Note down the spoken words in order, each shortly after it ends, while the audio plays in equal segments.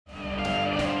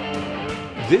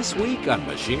This week on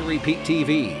Machinery Pete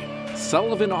TV,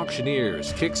 Sullivan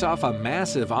Auctioneers kicks off a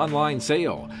massive online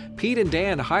sale. Pete and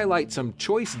Dan highlight some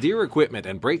choice Deere equipment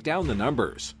and break down the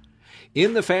numbers.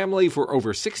 In the family for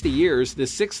over 60 years, the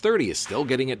 630 is still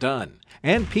getting it done.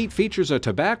 And Pete features a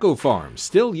tobacco farm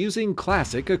still using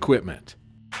classic equipment.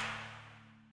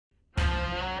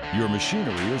 Your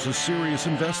machinery is a serious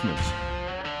investment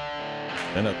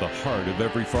and at the heart of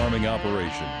every farming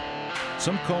operation.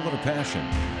 Some call it a passion.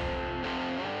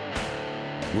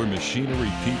 We're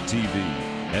Machinery Pete TV,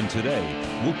 and today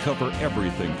we'll cover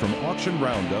everything from auction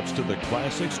roundups to the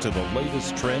classics to the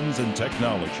latest trends and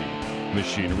technology.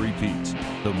 Machinery Pete,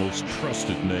 the most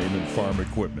trusted name in farm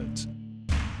equipment.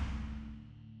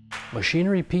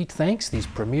 Machinery Pete thanks these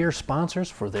premier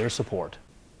sponsors for their support.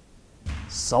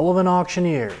 Sullivan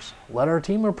Auctioneers. Let our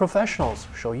team of professionals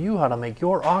show you how to make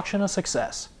your auction a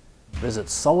success. Visit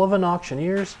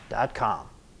sullivanauctioneers.com.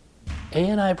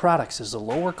 A&I Products is a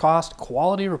lower cost,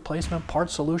 quality replacement part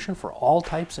solution for all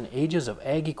types and ages of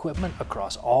ag equipment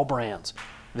across all brands.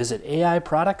 Visit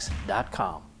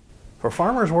aiproducts.com. For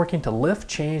farmers working to lift,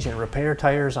 change, and repair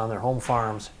tires on their home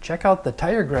farms, check out the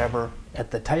Tire Grabber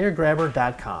at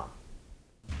thetiregrabber.com.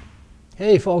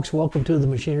 Hey folks, welcome to the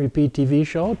Machinery Pete TV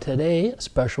show. Today, a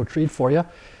special treat for you.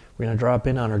 We're going to drop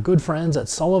in on our good friends at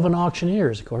Sullivan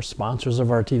Auctioneers, of course, sponsors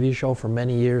of our TV show for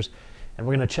many years. And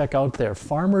we're going to check out their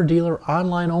Farmer Dealer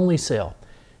Online Only sale.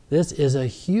 This is a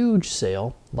huge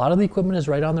sale. A lot of the equipment is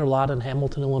right on their lot in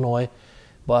Hamilton, Illinois,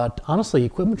 but honestly,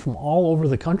 equipment from all over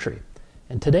the country.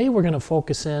 And today we're going to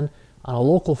focus in on a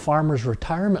local farmer's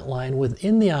retirement line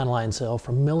within the online sale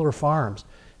from Miller Farms.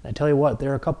 And I tell you what,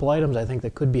 there are a couple items I think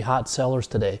that could be hot sellers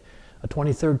today. A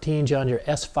 2013 John Deere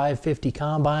S550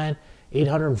 combine,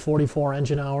 844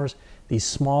 engine hours. These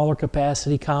smaller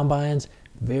capacity combines,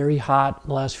 very hot in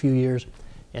the last few years.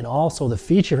 And also the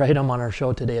feature item on our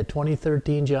show today, a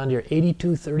 2013 John Deere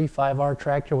 8235R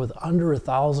tractor with under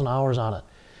 1,000 hours on it.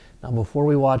 Now before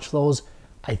we watch those,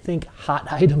 I think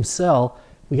hot items sell.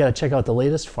 We got to check out the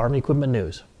latest farm equipment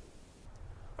news.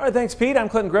 All right, thanks Pete. I'm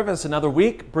Clinton Griffiths. Another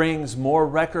week brings more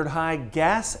record high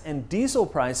gas and diesel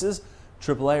prices.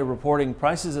 AAA reporting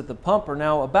prices at the pump are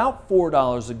now about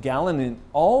 $4 a gallon in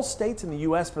all states in the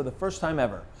U.S. for the first time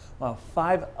ever, while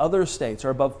 5 other states are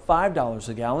above $5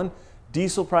 a gallon.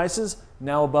 Diesel prices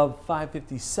now above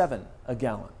 $5.57 a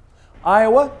gallon.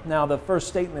 Iowa, now the first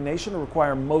state in the nation to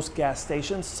require most gas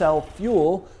stations sell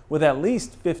fuel with at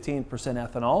least 15%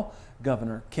 ethanol.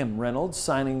 Governor Kim Reynolds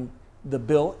signing the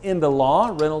bill into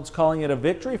law. Reynolds calling it a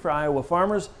victory for Iowa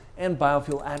farmers and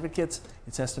biofuel advocates.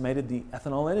 It's estimated the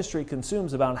ethanol industry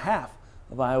consumes about half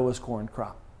of Iowa's corn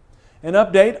crop. An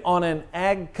update on an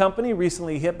ag company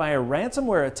recently hit by a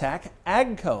ransomware attack,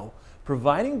 AGCO,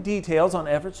 providing details on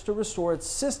efforts to restore its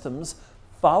systems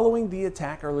following the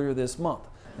attack earlier this month.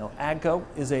 Now, AGCO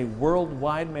is a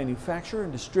worldwide manufacturer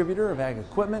and distributor of ag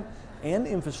equipment and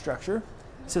infrastructure.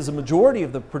 It says a majority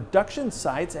of the production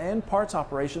sites and parts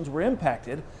operations were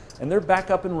impacted, and they're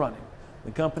back up and running.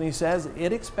 The company says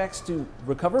it expects to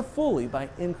recover fully by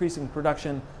increasing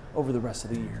production over the rest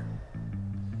of the year.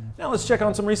 Now let's check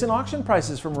on some recent auction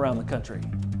prices from around the country.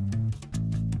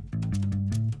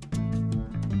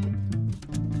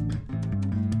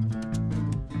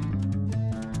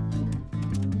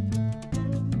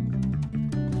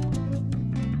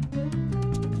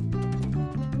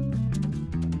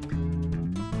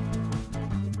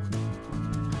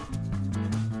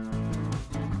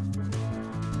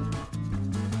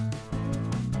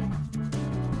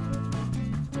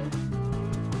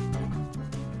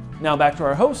 Now back to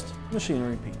our host,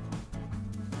 Machinery Pete.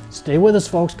 Stay with us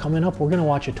folks. Coming up, we're going to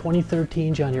watch a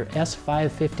 2013 John Deere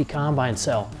S550 combine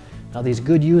sell. Now these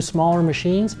good used smaller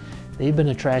machines, they've been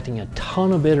attracting a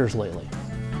ton of bidders lately.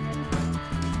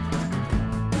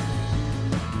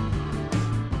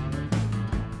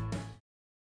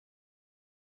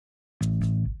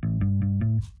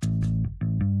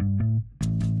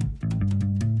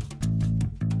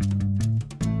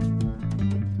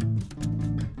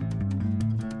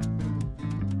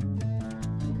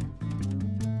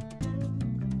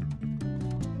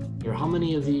 How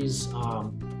many of these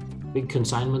big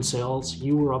consignment sales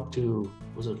you were up to?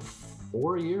 Was it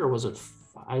 4 a year or was it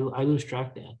I lose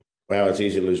track, Dan? Well, it's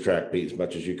easy to lose track, Pete, as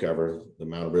much as you cover the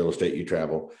amount of real estate you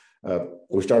travel.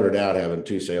 We started out having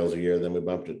 2 sales a year, then we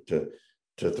bumped it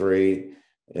to 3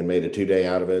 and made a 2-day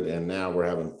out of it. And now we're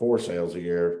having 4 sales a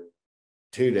year,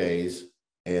 2 days.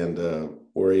 And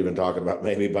we're even talking about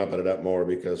maybe bumping it up more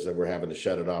because we're having to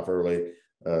shut it off early.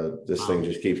 This thing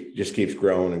just keeps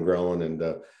growing and growing and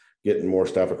getting more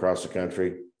stuff across the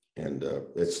country. And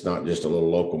it's not just a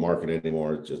little local market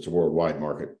anymore. It's a worldwide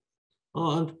market.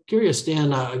 I'm curious,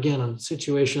 Dan, again, on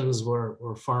situations where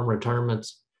farm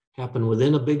retirements happen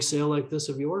within a big sale like this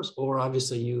of yours, or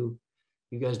obviously you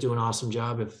guys do an awesome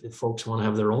job if folks want to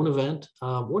have their own event.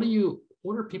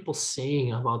 What are people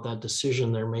saying about that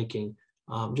decision they're making?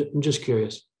 I'm just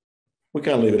curious. We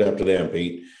kind of leave it up to them,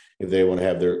 Pete, if they want to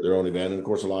have their own event. And of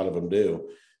course, a lot of them do.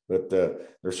 But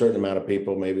there's a certain amount of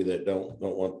people maybe that don't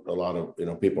want a lot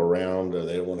of people around.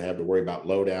 They don't want to have to worry about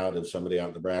loadout if somebody out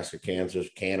in Nebraska, Kansas,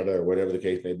 Canada, or whatever the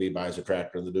case may be buys a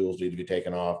tractor and the duals need to be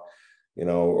taken off,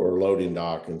 or loading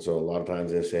dock. And so a lot of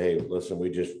times they say, hey, listen,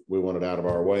 we want it out of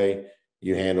our way.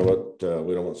 You handle it.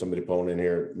 We don't want somebody pulling in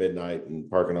here at midnight and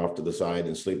parking off to the side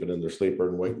and sleeping in their sleeper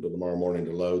and waiting until tomorrow morning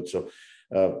to load. So,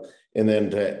 and then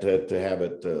to have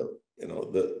it,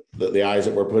 the eyes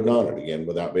that we're putting on it again,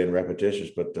 without being repetitious,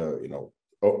 but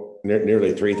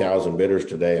nearly 3,000 bidders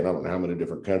today, and I don't know how many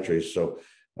different countries. So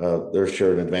there's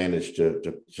sure an advantage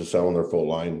to selling their full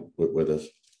line with us.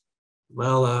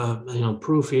 Well,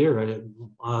 proof here, the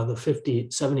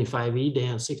 5075E,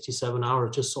 Dan, 67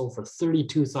 hours just sold for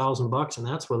 $32,000, and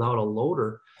that's without a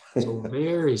loader. So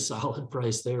very solid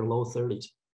price there, low 30s.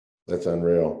 That's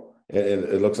unreal. And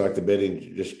it looks like the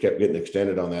bidding just kept getting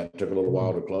extended on that. It took a little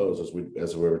while to close as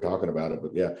we were talking about it.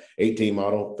 But yeah, 18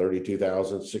 model,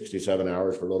 32,000, 67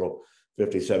 hours for a little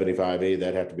 5075E.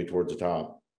 That'd have to be towards the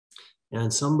top.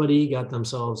 And somebody got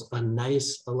themselves a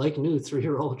nice, like new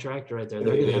 3-year-old tractor right there.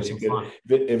 They're going to have some fun.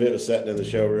 If it was sitting in the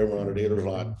showroom or on a dealer's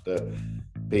lot,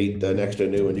 Pete, next to a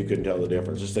new one, you couldn't tell the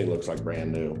difference. This thing looks like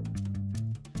brand new.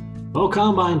 Well,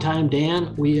 combine time,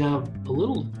 Dan. We have a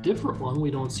little different one. We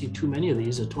don't see too many of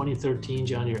these. A 2013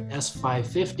 John Deere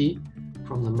S550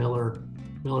 from the Miller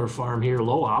farm here.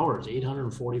 Low hours,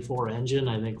 844 engine,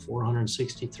 I think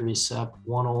 463 SEP,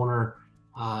 one owner.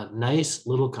 Nice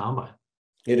little combine.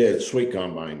 It is sweet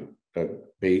combine,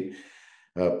 Pete.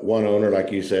 One owner,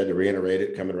 like you said, to reiterate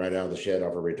it, coming right out of the shed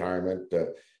off of retirement.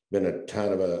 Been a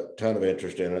ton of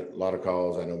interest in it. A lot of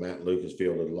calls. I know Matt Lucas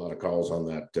fielded a lot of calls on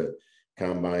that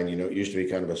combine. It used to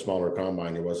be kind of a smaller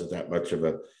combine. There wasn't that much of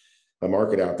a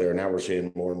market out there. Now we're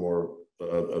seeing more and more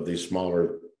of these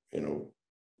smaller,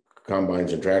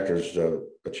 combines and tractors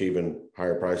achieving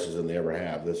higher prices than they ever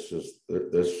have.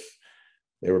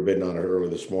 They were bidding on it early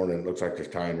this morning. It looks like they're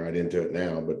tying right into it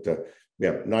now. But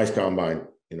yeah, nice combine.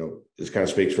 This kind of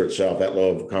speaks for itself. That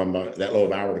low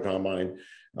of hour to combine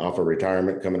off of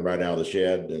retirement, coming right out of the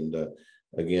shed, and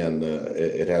again,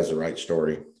 it has the right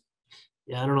story.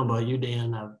 Yeah, I don't know about you,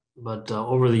 Dan, but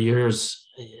over the years,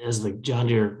 as the John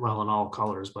Deere, well, in all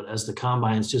colors, but as the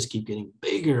combines just keep getting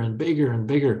bigger and bigger and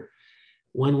bigger,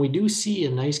 when we do see a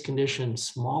nice condition,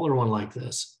 smaller one like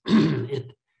this,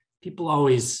 people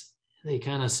always, they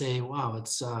kind of say, wow,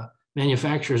 it's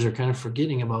manufacturers are kind of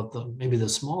forgetting about maybe the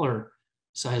smaller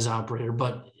size operator,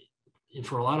 but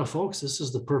for a lot of folks, this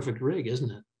is the perfect rig, isn't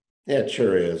it? Yeah, it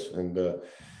sure is. And the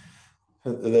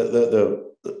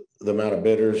amount of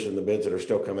bidders and the bids that are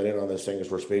still coming in on this thing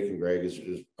as we're speaking, Greg, is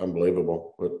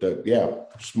unbelievable. But yeah,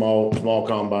 small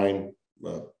combine,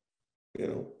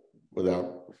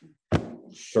 without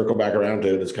circle back around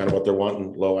to it. It's kind of what they're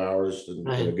wanting, low hours and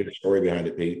a good story behind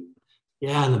it, Pete.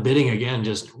 Yeah, and the bidding again,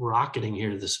 just rocketing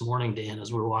here this morning, Dan,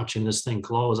 as we're watching this thing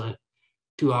close.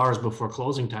 2 hours before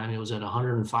closing time, it was at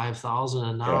 105,000,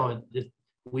 and now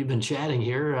we've been chatting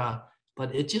here,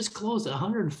 but it just closed at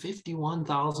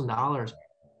 $151,000.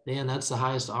 Dan, that's the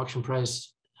highest auction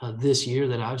price this year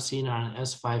that I've seen on an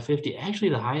S550, actually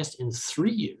the highest in 3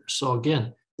 years. So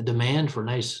again, the demand for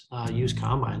nice used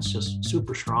combines just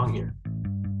super strong here.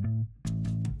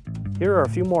 Here are a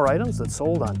few more items that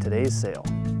sold on today's sale.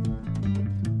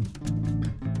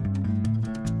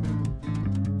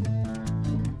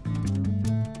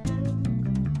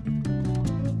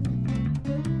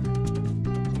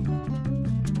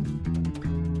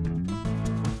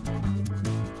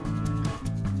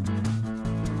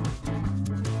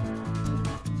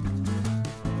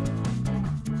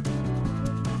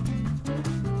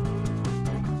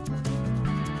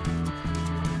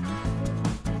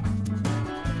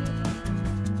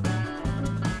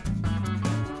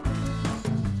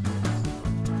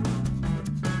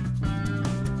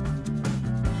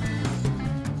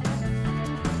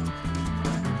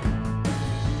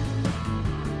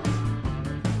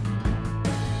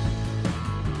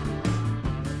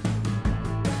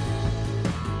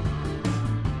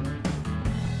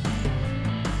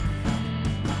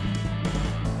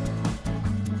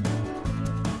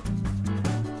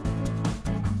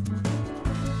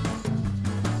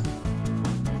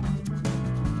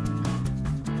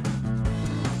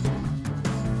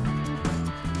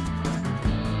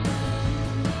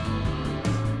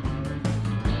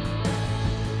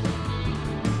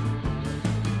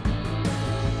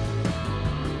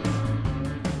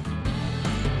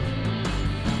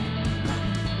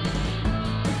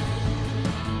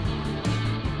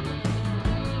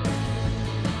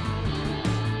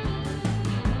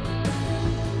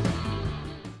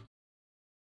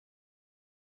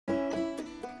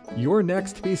 Your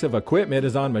next piece of equipment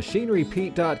is on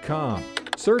MachineryPete.com.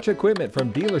 Search equipment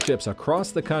from dealerships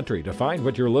across the country to find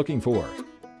what you're looking for.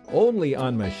 Only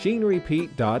on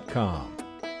MachineryPete.com.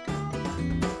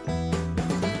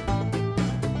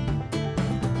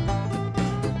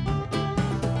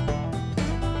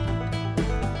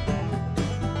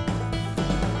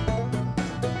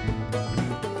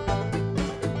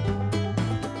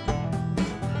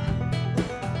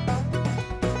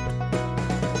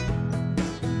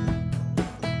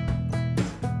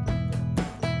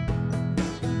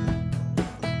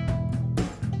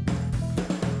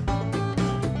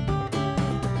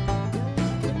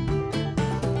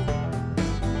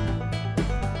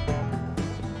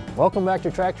 Welcome back to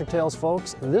Tractor Tales,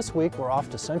 folks. This week we're off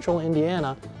to central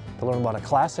Indiana to learn about a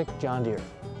classic John Deere.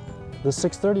 This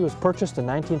 630 was purchased in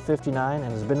 1959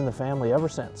 and has been in the family ever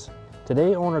since.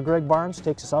 Today, owner Greg Barnes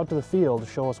takes us out to the field to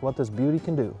show us what this beauty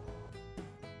can do.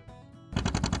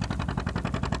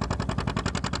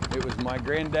 It was my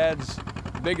granddad's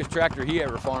biggest tractor he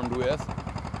ever farmed with.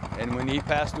 And when he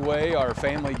passed away, our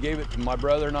family gave it to my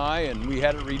brother and I, and we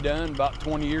had it redone about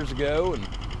 20 years ago, and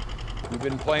we've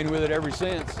been playing with it ever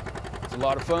since. It's a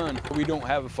lot of fun. We don't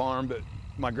have a farm, but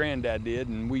my granddad did,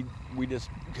 and we just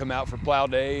come out for plow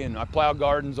day, and I plow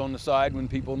gardens on the side when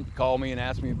people call me and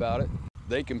ask me about it.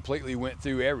 They completely went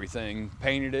through everything,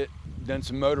 painted it, done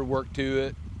some motor work to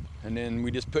it, and then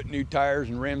we just put new tires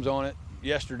and rims on it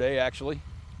yesterday, actually.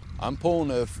 I'm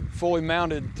pulling a fully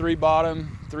mounted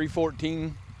 3-bottom,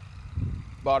 314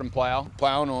 bottom plow,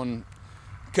 plowing on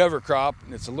cover crop,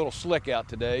 and it's a little slick out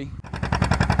today.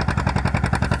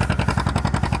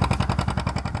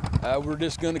 We're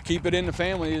just going to keep it in the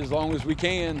family as long as we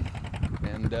can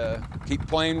and keep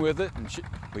playing with it. And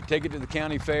we take it to the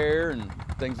county fair and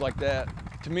things like that.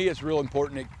 To me, it's real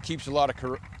important. It keeps a lot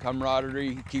of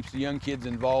camaraderie, keeps the young kids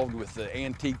involved with the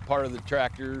antique part of the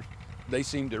tractors. They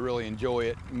seem to really enjoy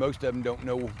it. Most of them don't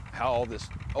know how all this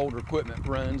older equipment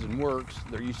runs and works.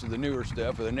 They're used to the newer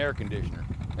stuff with an air conditioner.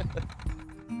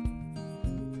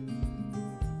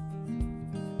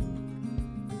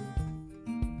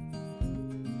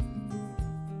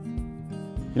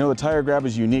 You know, the tire grab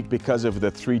is unique because of the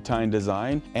 3-tine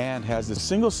design and has a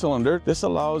single cylinder. This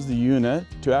allows the unit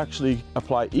to actually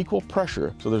apply equal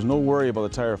pressure, so there's no worry about the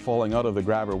tire falling out of the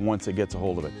grabber once it gets a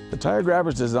hold of it. The tire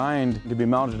grabber is designed to be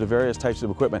mounted to various types of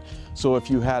equipment. So if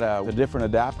you had a different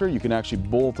adapter, you can actually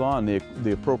bolt on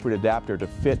the appropriate adapter to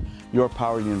fit your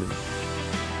power unit.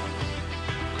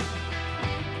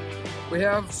 We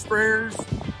have sprayers,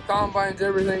 combines,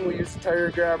 everything. We use the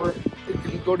tire grabber. It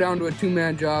can go down to a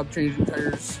 2-man job changing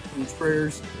tires and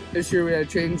sprayers. This year we had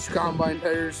to change combine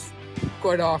tires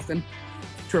quite often,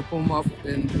 triple them up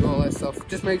and do all that stuff.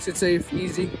 Just makes it safe,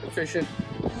 easy, efficient.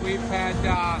 We've had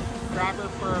grabber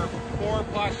for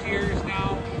 4+ years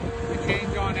now. We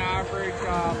change on average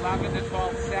 11 to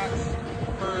 12 sets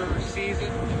per season.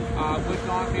 Would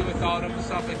not be without them,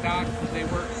 stuff like that. They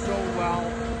work so well.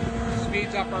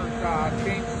 Speeds up our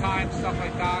change time, stuff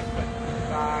like that. But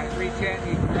reach in,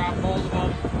 you can grab hold of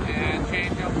them and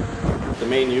change them. The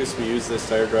main use we use this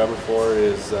tire grabber for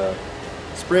is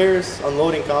sprayers,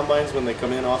 unloading combines when they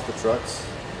come in off the trucks.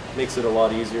 Makes it a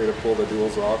lot easier to pull the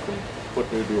duals off and put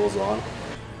new duals on.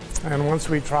 And once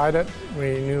we tried it,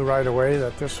 we knew right away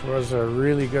that this was a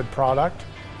really good product.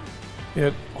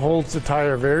 It holds the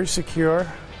tire very secure.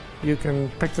 You can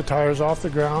pick the tires off the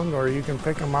ground or you can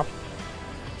pick them up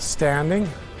standing.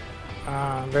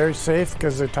 Very safe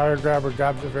because the tire grabber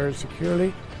grabs it very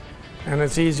securely, and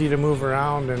it's easy to move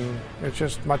around, and it's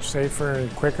just much safer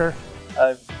and quicker.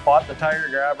 I bought the tire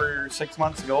grabber 6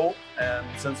 months ago, and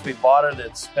since we bought it,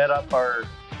 it's sped up our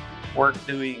work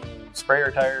doing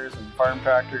sprayer tires and farm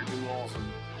tractor duals, and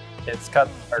it's cut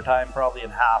our time probably in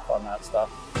half on that stuff.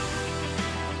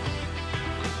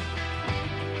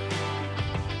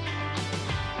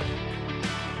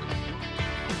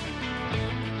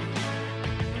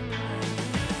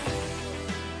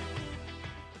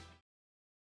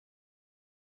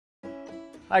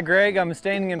 Hi Greg, I'm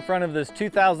standing in front of this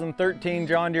 2013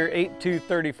 John Deere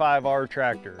 8235R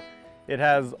tractor. It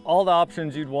has all the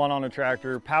options you'd want on a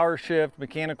tractor: power shift,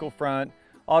 mechanical front,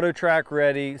 auto track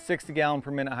ready, 60 gallon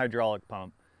per minute hydraulic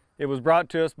pump. It was brought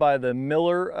to us by the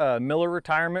Miller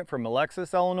Retirement from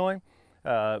Alexis, Illinois.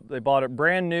 They bought it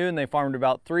brand new and they farmed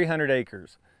about 300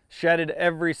 acres. Shedded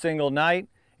every single night,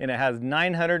 and it has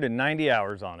 990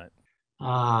 hours on it.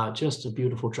 Just a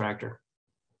beautiful tractor.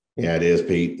 Yeah, it is,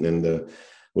 Pete. And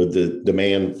with the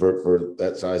demand for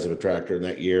that size of a tractor in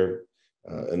that year,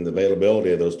 and the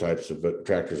availability of those types of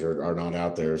tractors are not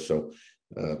out there. So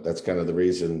That's kind of the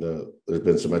reason there's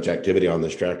been so much activity on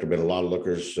this tractor. Been a lot of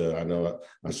lookers. I know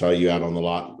I saw you out on the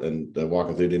lot and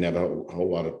walking through. Didn't have a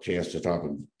whole lot of chance to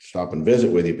stop and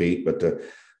visit with you, Pete. But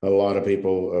a lot of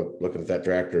people looking at that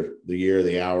tractor, the year,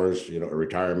 the hours. A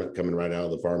retirement coming right out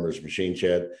of the farmer's machine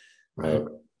shed.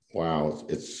 Wow,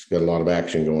 it's got a lot of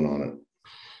action going on it.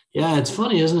 Yeah, it's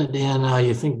funny, isn't it, Dan?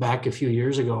 You think back a few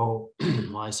years ago.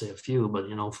 Well, I say a few, but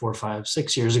 4, 5,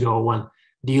 6 years ago, when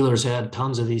dealers had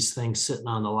tons of these things sitting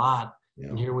on the lot. Yeah.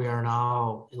 And here we are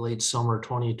now, late summer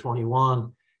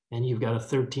 2021, and you've got a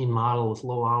 13 model with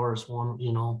low hours,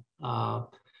 low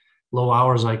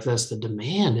hours like this. The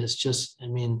demand is just,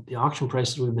 the auction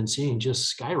prices we've been seeing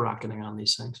just skyrocketing on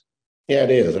these things. Yeah,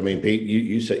 it is. Pete,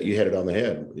 you said you hit it on the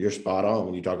head. You're spot on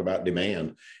when you talk about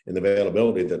demand and the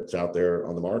availability that's out there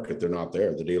on the market. They're not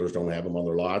there. The dealers don't have them on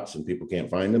their lots, and people can't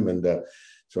find them. And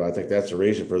so I think that's the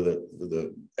reason for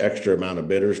the extra amount of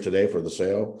bidders today for the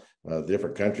sale.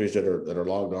 Different countries that are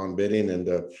logged on bidding, and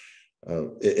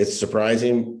it's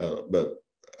surprising. But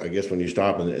I guess when you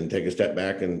stop and take a step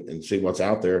back and see what's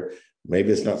out there, maybe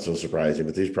it's not so surprising.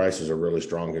 But these prices are really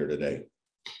strong here today.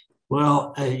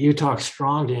 Well, you talk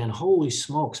strong, Dan. Holy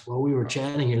smokes. While we were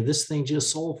chatting here, this thing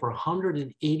just sold for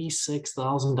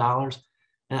 $186,000.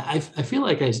 And I feel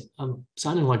like I'm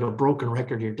sounding like a broken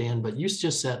record here, Dan, but you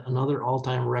just set another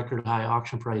all-time record high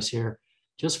auction price here.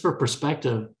 Just for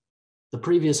perspective, the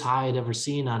previous high I'd ever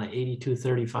seen on an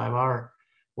 8235R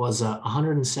was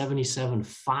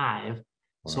 $177,500.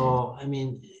 Wow. So,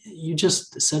 you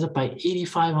just set it by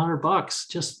 $8,500.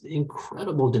 Just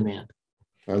incredible demand.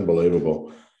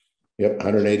 Unbelievable. Yep,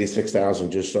 186,000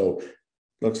 just so.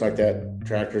 Looks like that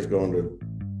tractor's going to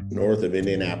north of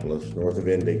Indianapolis, north of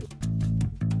Indy.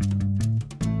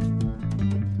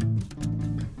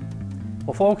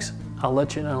 Well, folks, I'll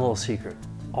let you in on a little secret.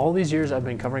 All these years I've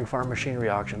been covering farm machinery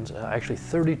auctions, actually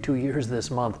 32 years this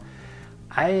month,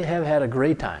 I have had a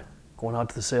great time going out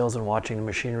to the sales and watching the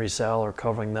machinery sell or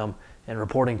covering them and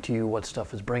reporting to you what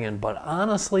stuff is bringing. But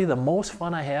honestly, the most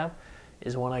fun I have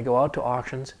is when I go out to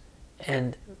auctions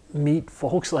and meet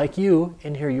folks like you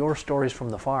and hear your stories from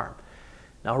the farm.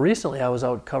 Now, recently I was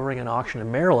out covering an auction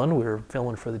in Maryland. We were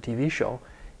filming for the TV show,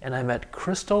 and I met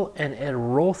Crystal and Ed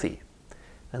Rothy.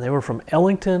 And they were from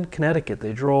Ellington, Connecticut.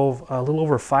 They drove a little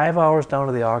over 5 hours down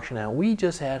to the auction, and we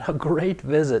just had a great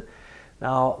visit.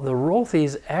 Now, the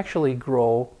Rothys actually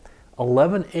grow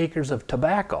 11 acres of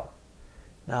tobacco.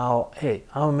 Now, hey,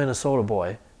 I'm a Minnesota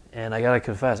boy, and I gotta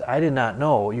confess, I did not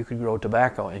know you could grow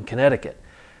tobacco in Connecticut.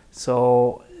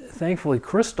 So thankfully,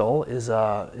 Crystal is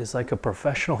like a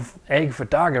professional ag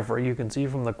photographer. You can see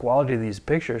from the quality of these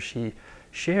pictures she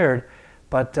shared.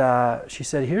 But she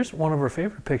said, here's one of her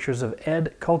favorite pictures of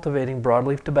Ed cultivating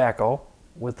broadleaf tobacco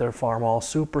with their Farmall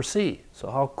Super C.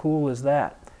 So how cool is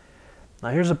that? Now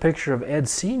here's a picture of Ed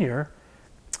Sr.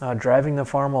 Driving the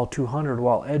Farmall 200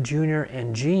 while Ed Jr.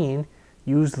 and Gene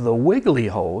used the wiggly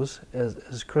hose,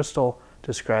 as Crystal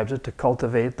describes it, to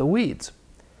cultivate the weeds.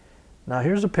 Now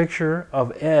here's a picture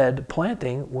of Ed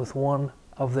planting with one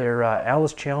of their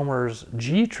Alice Chalmers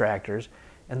G tractors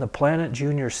and the Planet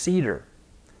Junior Seeder.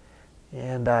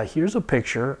 And here's a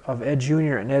picture of Ed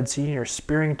Jr. and Ed Sr.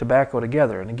 spearing tobacco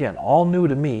together. And again, all new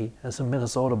to me as a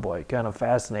Minnesota boy, kind of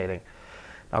fascinating.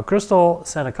 Now Crystal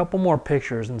sent a couple more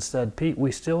pictures and said, Pete,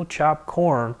 we still chop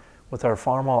corn with our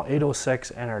Farmall 806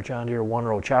 and our John Deere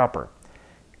one-row chopper.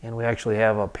 And we actually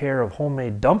have a pair of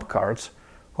homemade dump carts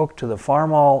hooked to the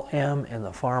Farmall M and the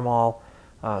Farmall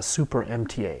Super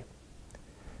MTA.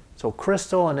 So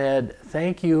Crystal and Ed,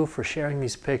 thank you for sharing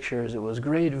these pictures. It was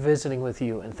great visiting with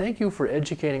you, and thank you for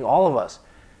educating all of us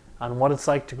on what it's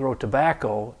like to grow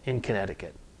tobacco in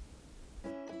Connecticut.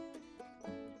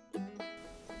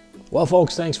 Well,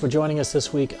 folks, thanks for joining us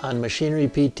this week on Machinery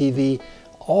Pete TV.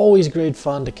 Always great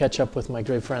fun to catch up with my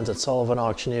great friends at Sullivan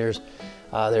Auctioneers.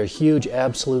 They're a huge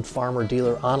Absolute Farmer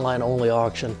Dealer online-only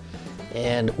auction.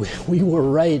 And we were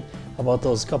right about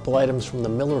those couple items from the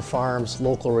Miller Farms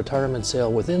local retirement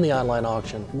sale within the online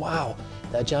auction. Wow,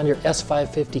 that John Deere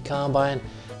S550 combine,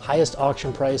 highest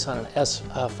auction price on an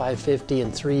S550 in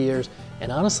 3 years,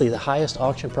 and honestly the highest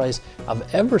auction price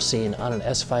I've ever seen on an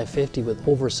S550 with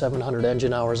over 700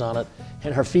 engine hours on it.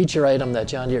 And our feature item, that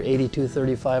John Deere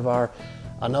 8235R,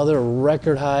 another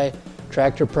record high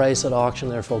tractor price at auction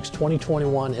there, folks.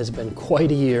 2021 has been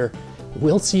quite a year.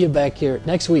 We'll see you back here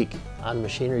next week on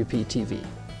Machinery Pete TV.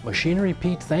 Machinery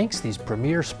Pete thanks these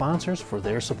premier sponsors for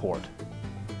their support.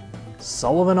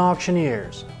 Sullivan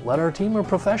Auctioneers. Let our team of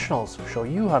professionals show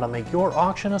you how to make your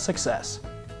auction a success.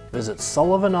 Visit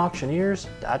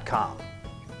sullivanauctioneers.com.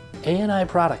 A&I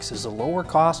Products is a lower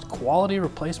cost, quality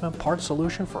replacement part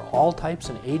solution for all types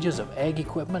and ages of ag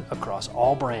equipment across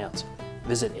all brands.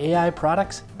 Visit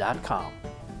aiproducts.com.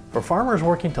 For farmers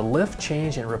working to lift,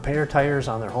 change, and repair tires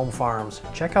on their home farms,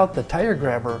 check out the Tire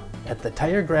Grabber at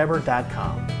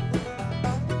thetiregrabber.com.